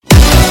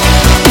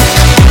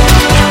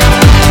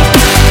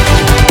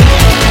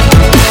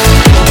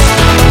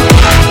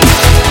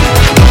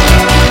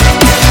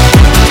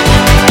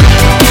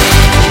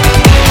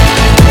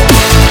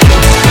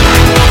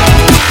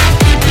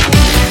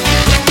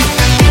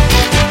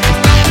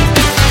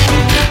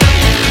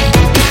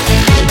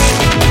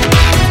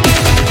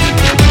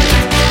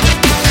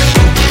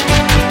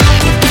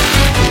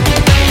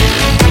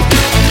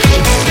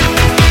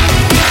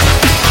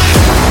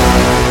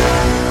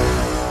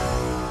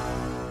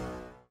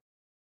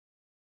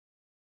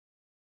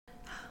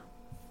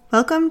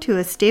Welcome to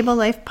A Stable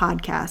Life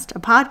Podcast, a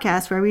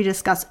podcast where we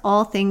discuss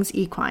all things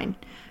equine.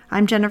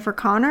 I'm Jennifer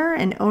Connor,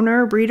 an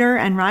owner, breeder,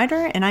 and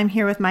rider, and I'm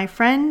here with my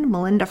friend,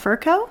 Melinda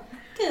Furco.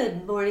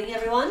 Good morning,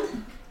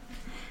 everyone.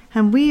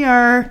 And we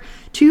are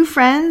two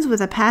friends with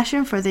a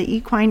passion for the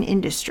equine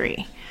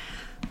industry.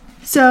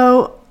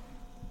 So,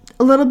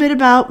 a little bit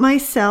about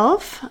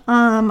myself.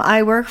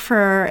 I work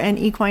for an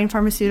equine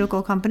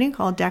pharmaceutical company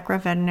called Dechra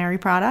Veterinary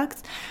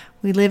Products.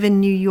 We live in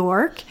New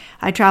York.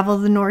 I travel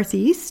the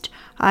Northeast.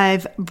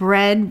 I've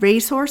bred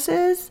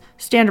racehorses,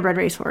 standardbred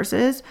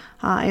racehorses.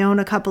 I own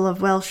a couple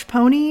of Welsh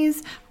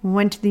ponies.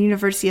 Went to the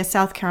University of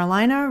South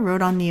Carolina,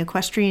 rode on the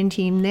equestrian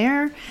team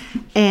there,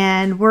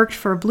 and worked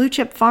for Blue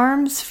Chip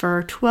Farms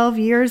for 12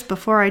 years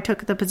before I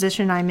took the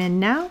position I'm in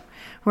now,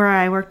 where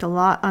I worked a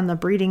lot on the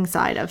breeding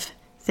side of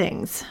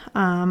things.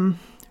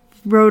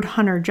 Rode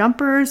hunter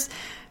jumpers,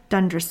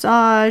 done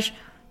dressage,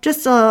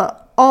 just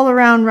a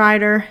all-around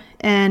rider,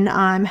 and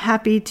I'm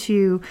happy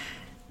to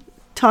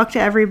talk to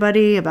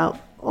everybody about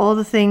all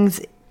the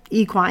things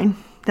equine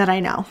that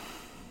I know.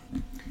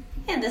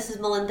 And this is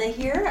Melinda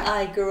here.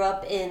 I grew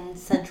up in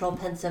central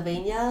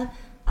Pennsylvania.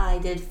 I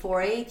did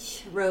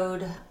 4-H,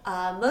 rode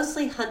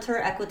mostly hunter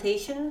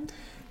equitation,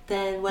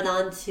 then went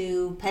on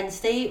to Penn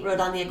State, rode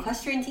on the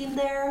equestrian team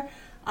there.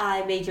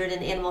 I majored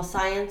in animal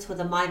science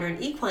with a minor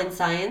in equine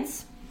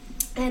science,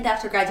 and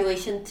after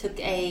graduation took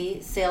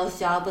a sales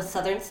job with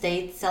Southern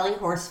States selling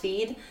horse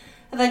feed.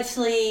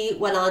 Eventually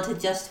went on to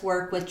just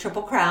work with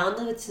Triple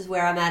Crown, which is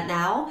where I'm at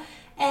now.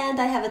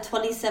 And I have a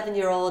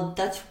 27-year-old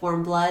Dutch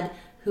warm blood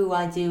who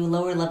I do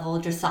lower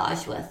level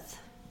dressage with.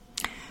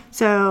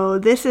 So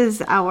this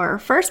is our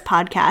first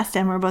podcast,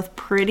 and we're both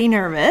pretty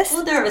nervous. A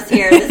little nervous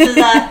here. This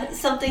is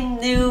something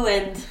new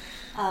and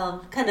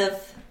kind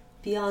of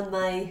beyond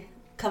my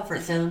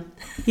comfort zone.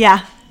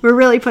 Yeah, we're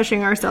really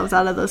pushing ourselves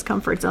out of those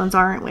comfort zones,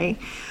 aren't we?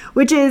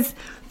 Which is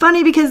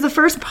funny because the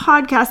first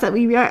podcast that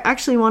we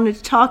actually wanted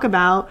to talk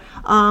about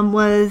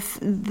was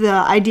the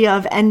idea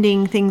of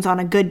ending things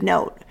on a good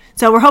note.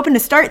 So we're hoping to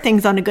start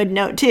things on a good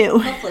note too.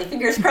 Hopefully,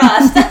 fingers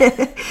crossed.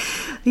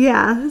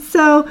 Yeah.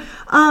 So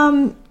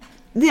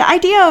the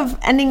idea of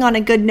ending on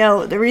a good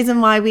note, the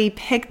reason why we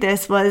picked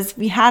this was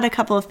we had a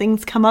couple of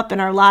things come up in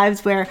our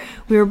lives where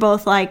we were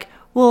both like,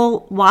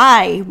 well,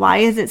 why? Why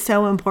is it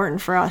so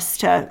important for us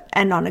to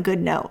end on a good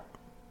note?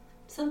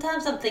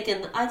 Sometimes I'm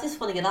thinking, I just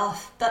want to get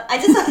off. I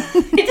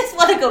just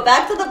want to go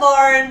back to the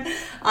barn.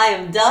 I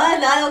am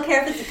done. I don't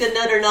care if it's a good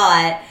note or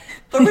not.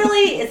 But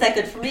really, is that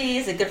good for me?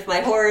 Is it good for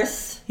my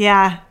horse?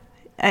 Yeah,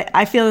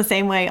 I feel the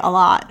same way a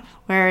lot,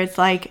 where it's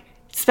like,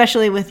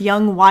 especially with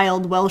young,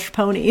 wild Welsh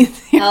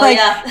ponies.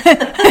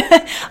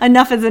 Yeah.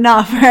 Enough is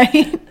enough,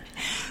 right?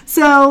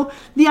 So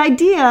the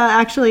idea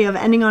actually of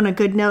ending on a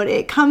good note,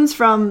 it comes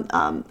from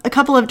a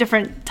couple of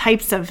different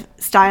types of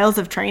styles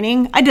of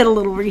training. I did a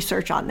little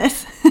research on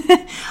this.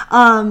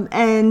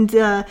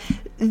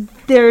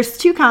 There's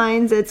two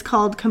kinds. It's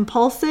called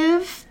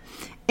compulsive,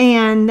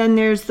 and then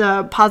there's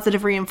the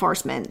positive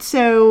reinforcement.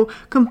 So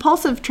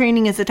compulsive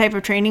training is a type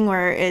of training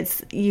where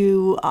it's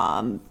you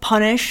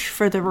punish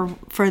for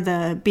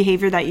the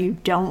behavior that you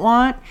don't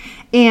want,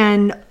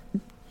 and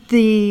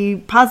the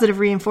positive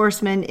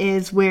reinforcement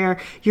is where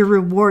you're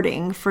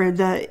rewarding for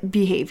the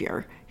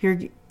behavior.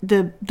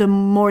 The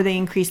more they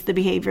increase the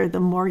behavior, the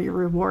more you're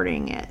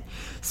rewarding it.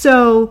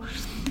 So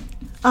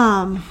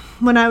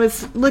when I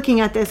was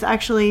looking at this,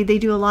 actually, they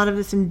do a lot of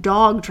this in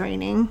dog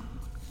training,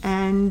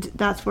 and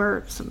that's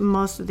where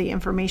most of the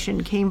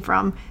information came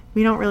from.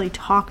 We don't really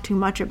talk too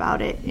much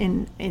about it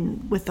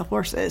in with the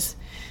horses.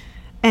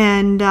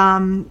 And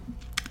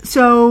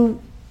so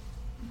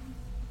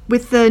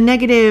with the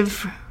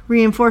negative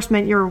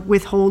reinforcement, you're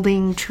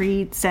withholding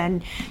treats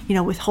and,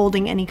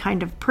 withholding any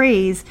kind of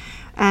praise.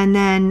 And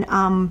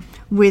then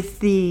with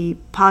the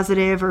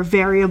positive or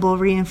variable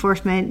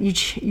reinforcement,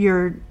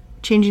 you're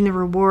changing the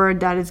reward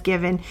that is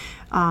given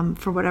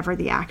for whatever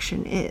the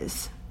action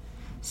is.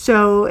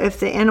 So if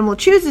the animal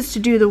chooses to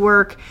do the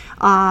work,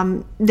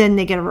 then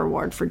they get a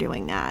reward for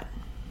doing that.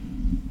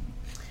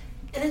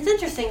 And it's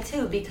interesting,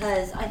 too,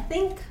 because I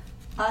think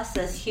us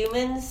as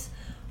humans,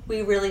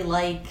 we really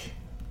like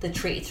the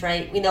treats,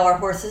 right? We know our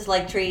horses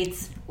like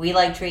treats. We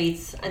like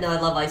treats. I know I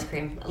love ice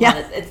cream. I love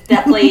it. It's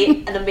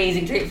definitely an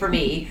amazing treat for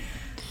me.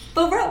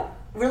 But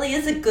really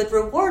is a good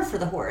reward for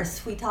the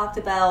horse. We talked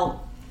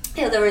about,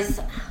 there was,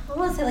 I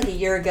want to say like a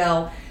year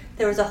ago,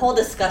 there was a whole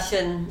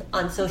discussion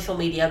on social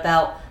media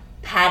about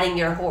patting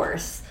your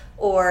horse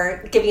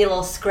or giving it a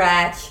little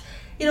scratch.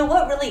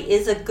 What really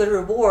is a good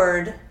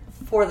reward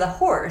for the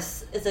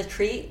horse? Is a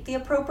treat the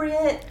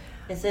appropriate?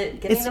 Is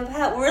it giving them a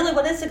pat? Really,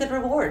 what is a good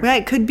reward?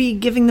 Right, it could be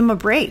giving them a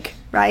break,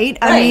 right?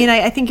 I mean,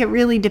 I think it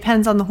really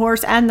depends on the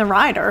horse and the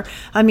rider.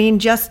 I mean,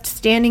 just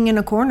standing in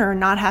a corner and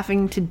not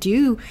having to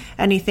do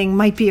anything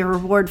might be a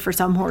reward for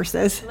some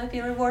horses. It might be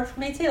a reward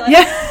for me, too.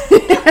 Yeah.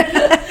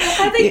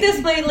 I think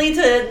this might lead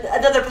to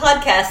another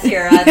podcast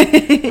here.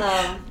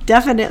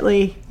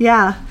 Definitely,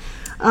 yeah.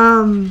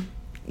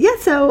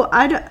 So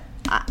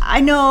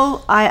I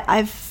know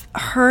I've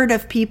heard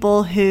of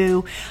people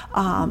who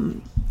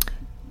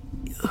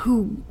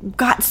who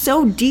got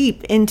so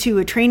deep into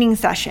a training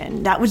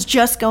session that was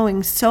just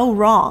going so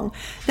wrong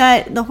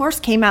that the horse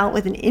came out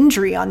with an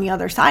injury on the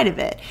other side of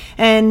it.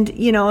 And,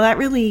 that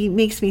really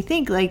makes me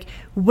think, like,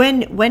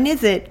 when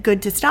is it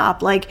good to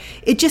stop? Like,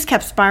 it just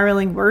kept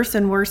spiraling worse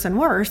and worse and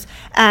worse.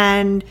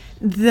 And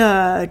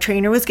the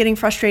trainer was getting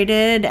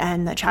frustrated,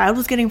 and the child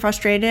was getting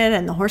frustrated,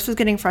 and the horse was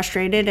getting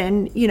frustrated.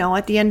 And,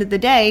 at the end of the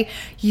day,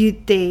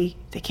 they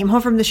came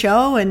home from the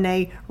show and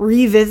they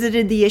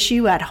revisited the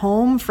issue at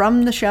home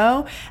from the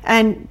show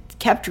and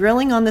kept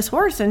drilling on this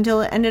horse until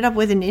it ended up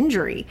with an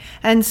injury.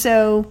 And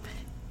so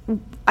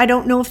I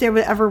don't know if there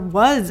ever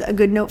was a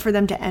good note for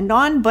them to end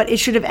on, but it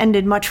should have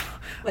ended much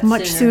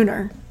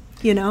sooner.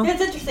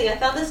 It's interesting. I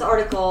found this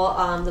article.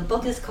 The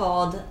book is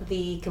called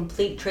The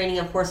Complete Training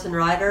of Horse and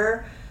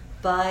Rider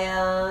by,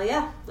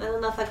 I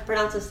don't know if I can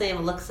pronounce his name.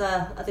 It looks,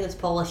 I think it's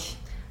Polish.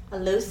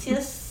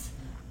 Aloysius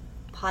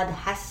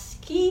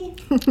Podhaski.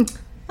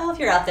 If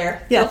you're out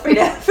there, feel free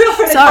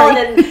to call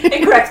in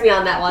and correct me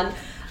on that one.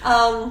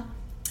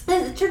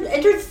 It's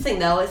interesting,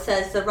 though. It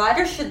says the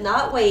rider should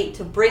not wait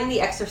to bring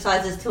the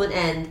exercises to an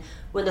end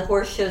when the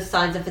horse shows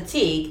signs of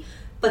fatigue,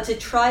 but to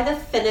try to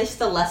finish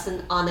the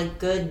lesson on a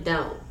good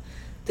note.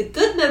 The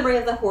good memory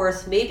of the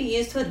horse may be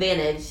used to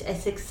advantage. A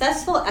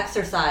successful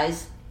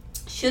exercise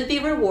should be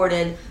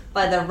rewarded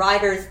by the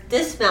rider's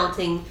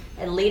dismounting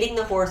and leading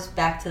the horse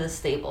back to the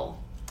stable.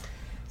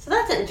 So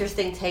that's an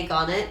interesting take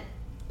on it.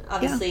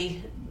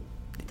 Obviously,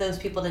 those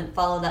people didn't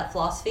follow that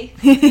philosophy.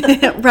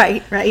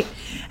 Right.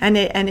 And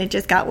it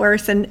just got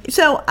worse. And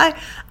so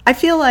I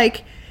feel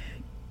like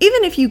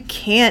even if you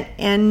can't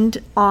end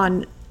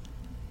on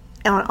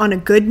a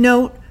good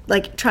note,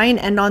 like, try and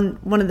end on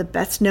one of the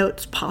best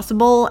notes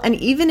possible. And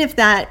even if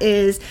that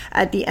is,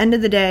 at the end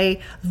of the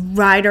day,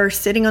 rider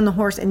sitting on the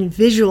horse and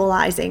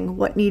visualizing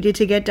what needed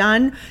to get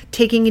done,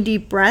 taking a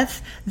deep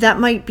breath, that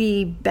might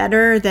be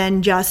better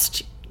than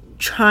just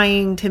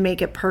trying to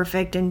make it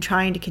perfect and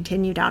trying to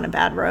continue down a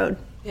bad road.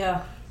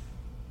 Yeah.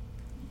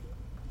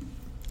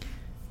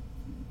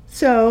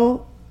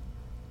 So,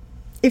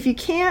 if you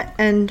can't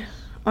end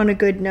on a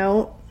good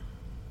note,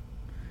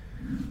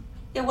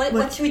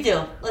 what should we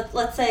do?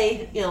 Let's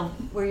say,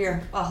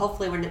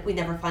 hopefully we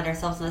never find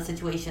ourselves in that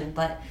situation,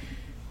 but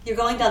you're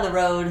going down the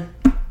road,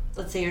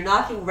 let's say you're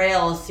knocking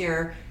rails,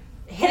 you're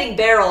hitting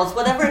barrels,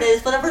 whatever it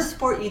is, whatever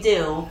sport you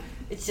do,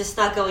 it's just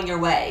not going your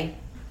way.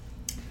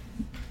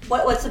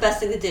 What's the best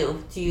thing to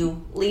do? Do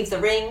you leave the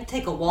ring,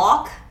 take a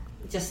walk,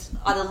 just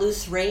on a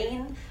loose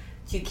rein?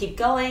 Do you keep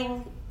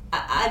going?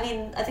 I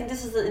think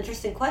this is an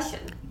interesting question.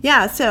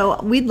 Yeah,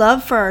 so we'd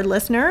love for our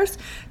listeners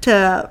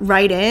to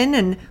write in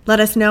and let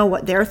us know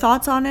what their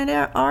thoughts on it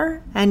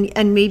are,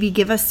 and maybe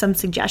give us some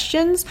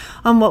suggestions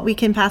on what we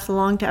can pass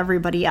along to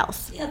everybody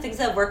else. Yeah, things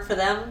that work for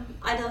them.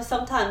 I know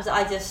sometimes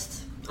I'm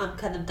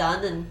kind of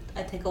done and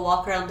I take a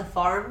walk around the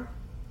farm.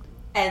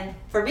 And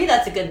for me,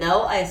 that's a good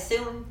note. I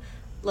assume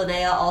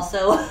Linnea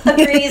also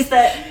agrees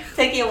that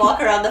taking a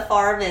walk around the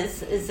farm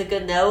is a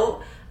good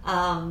note.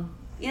 And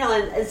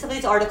some of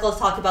these articles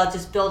talk about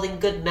just building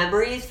good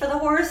memories for the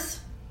horse.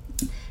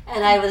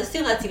 And I would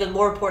assume that's even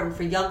more important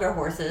for younger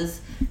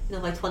horses.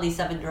 My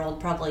 27-year-old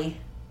probably,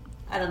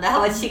 I don't know how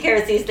much she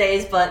cares these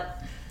days,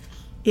 but...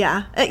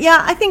 Yeah,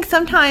 I think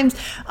sometimes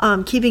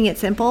keeping it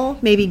simple,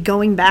 maybe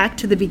going back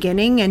to the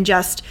beginning and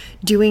just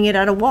doing it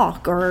at a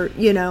walk, or,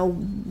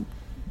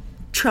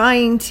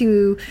 trying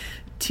to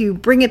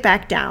bring it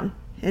back down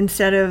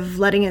instead of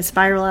letting it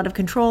spiral out of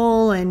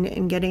control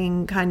and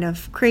getting kind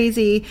of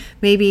crazy.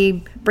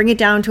 Maybe bring it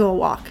down to a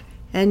walk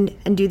and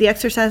do the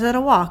exercise at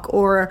a walk,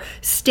 or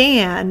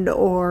stand,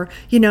 or,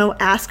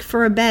 ask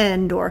for a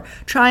bend, or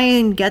try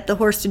and get the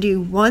horse to do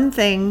one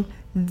thing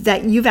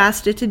that you've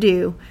asked it to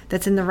do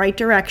that's in the right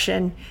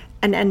direction,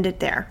 and end it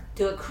there.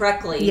 Do it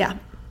correctly. Yeah.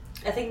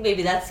 I think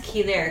maybe that's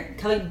key there.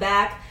 Coming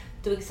back,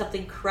 doing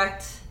something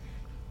correct,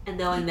 and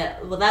knowing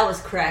that, that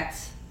was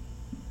correct.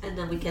 And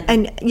then we can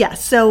come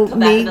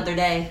back another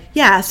day.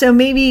 Yeah, so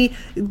maybe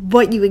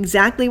what you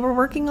exactly were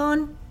working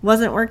on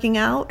wasn't working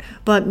out,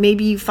 but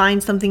maybe you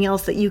find something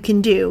else that you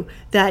can do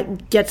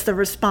that gets the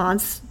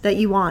response that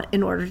you want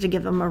in order to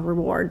give them a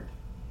reward.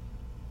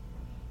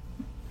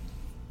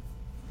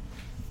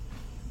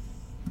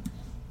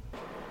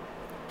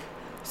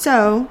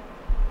 So,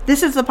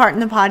 this is the part in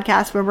the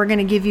podcast where we're going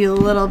to give you a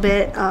little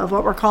bit of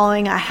what we're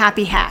calling a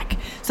happy hack.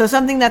 So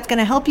something that's going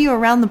to help you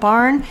around the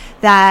barn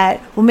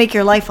that will make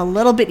your life a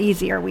little bit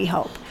easier, we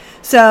hope.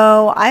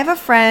 So I have a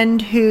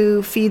friend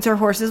who feeds her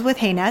horses with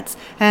hay nets,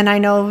 and I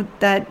know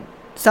that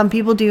some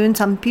people do and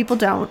some people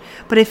don't.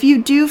 But if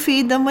you do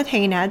feed them with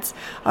hay nets,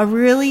 a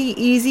really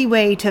easy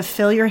way to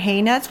fill your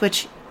hay nets,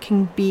 which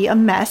can be a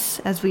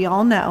mess, as we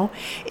all know,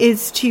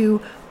 is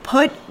to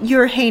put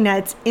your hay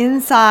nets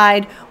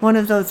inside one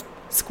of those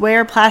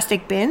square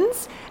plastic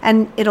bins,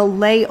 and it'll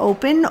lay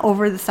open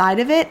over the side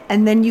of it,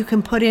 and then you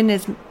can put in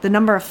the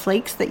number of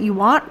flakes that you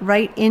want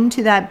right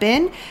into that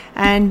bin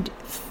and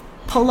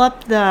pull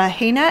up the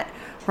hay net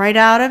right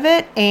out of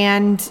it,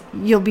 and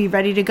you'll be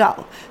ready to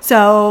go.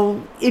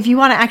 So if you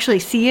want to actually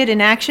see it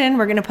in action,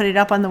 we're going to put it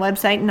up on the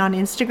website and on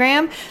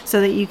Instagram so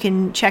that you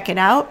can check it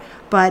out.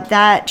 But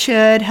that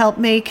should help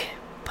make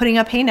putting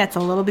up hay nets a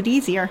little bit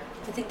easier.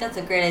 I think that's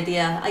a great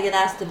idea. I get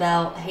asked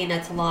about hay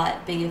nets a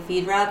lot, being a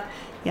feed rep,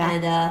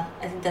 and I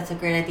think that's a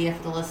great idea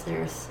for the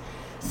listeners.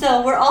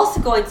 So we're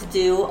also going to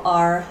do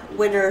our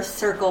winner's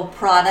circle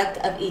product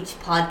of each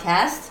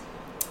podcast.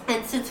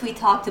 And since we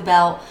talked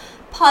about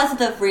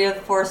positive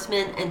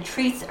reinforcement and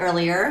treats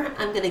earlier,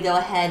 I'm going to go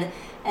ahead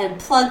and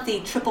plug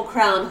the Triple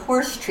Crown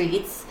horse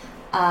treats.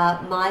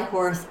 My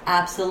horse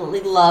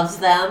absolutely loves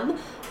them.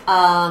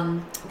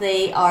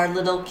 They are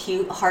little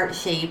cute heart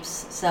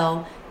shapes,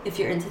 so if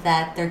you're into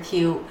that, they're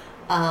cute.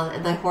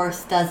 And my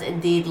horse does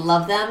indeed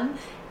love them.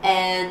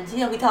 And,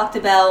 we talked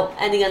about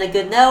ending on a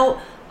good note.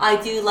 I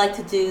do like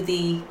to do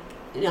the,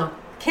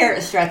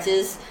 carrot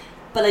stretches,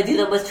 but I do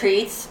them with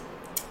treats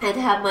and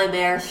have my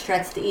mare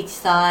stretch to each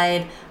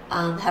side,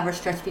 have her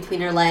stretch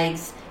between her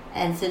legs.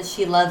 And since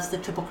she loves the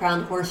Triple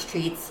Crown horse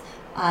treats,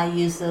 I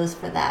use those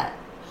for that.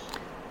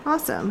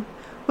 Awesome.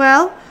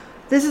 Well,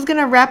 this is going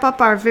to wrap up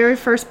our very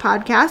first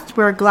podcast.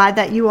 We're glad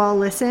that you all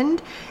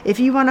listened. If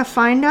you want to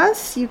find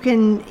us, you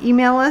can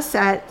email us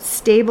at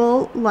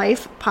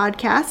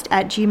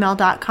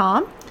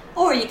stablelifepodcast@gmail.com.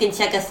 Or you can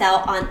check us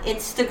out on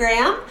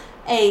Instagram,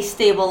 A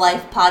Stable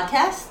Life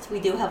Podcast. We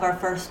do have our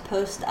first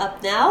post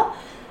up now.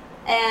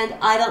 And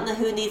I don't know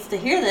who needs to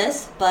hear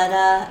this, but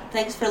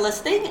thanks for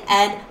listening,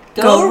 and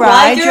go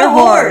ride your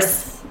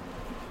horse!